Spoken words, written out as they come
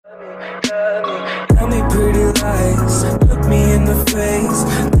Tell me pretty lies, look me in the face.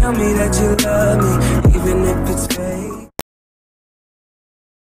 Tell me that you love me, even if it's fake.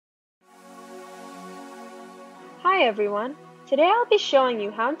 Hi everyone! Today I'll be showing you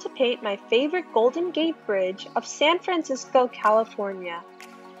how to paint my favorite Golden Gate Bridge of San Francisco, California.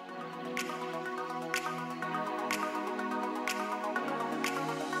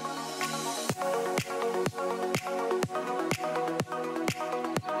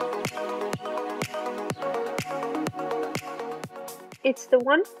 It's the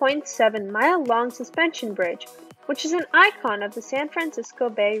 1.7-mile-long suspension bridge, which is an icon of the San Francisco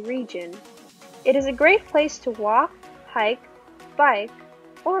Bay region. It is a great place to walk, hike, bike,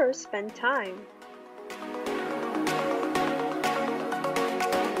 or spend time.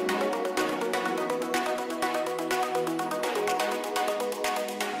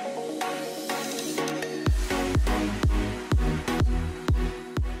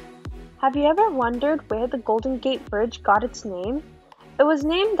 Have you ever wondered where the Golden Gate Bridge got its name? It was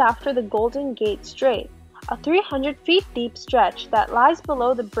named after the Golden Gate Strait, a 300 feet deep stretch that lies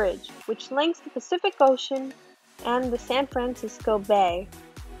below the bridge, which links the Pacific Ocean and the San Francisco Bay.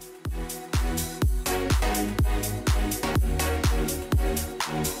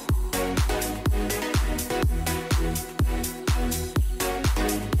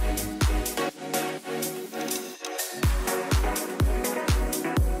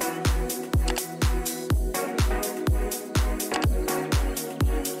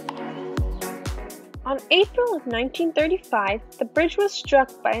 On April of 1935, the bridge was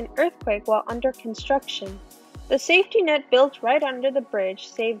struck by an earthquake while under construction. The safety net built right under the bridge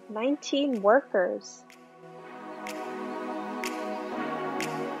saved 19 workers.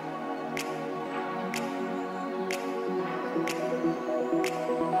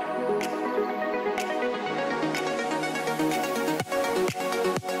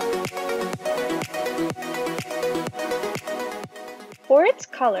 For its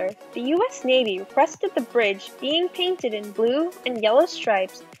color, the U.S. Navy requested the bridge being painted in blue and yellow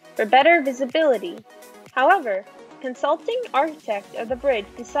stripes for better visibility. However, the consulting architect of the bridge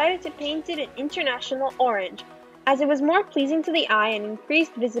decided to paint it in international orange, as it was more pleasing to the eye and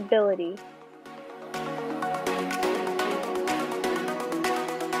increased visibility.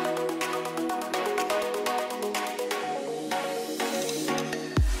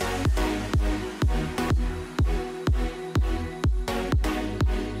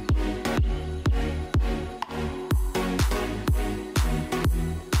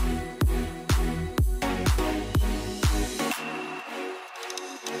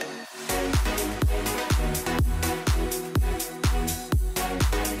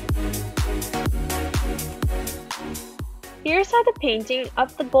 Here's how the painting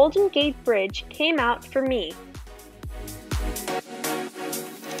of the Golden Gate Bridge came out for me.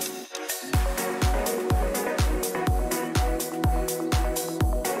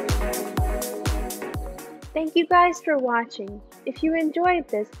 Thank you guys for watching. If you enjoyed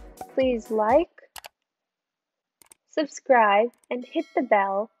this, please like, subscribe, and hit the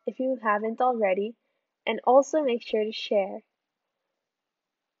bell if you haven't already, and also make sure to share.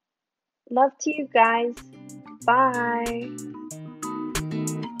 Love to you guys. Bye.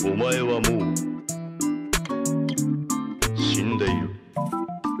 お前はもう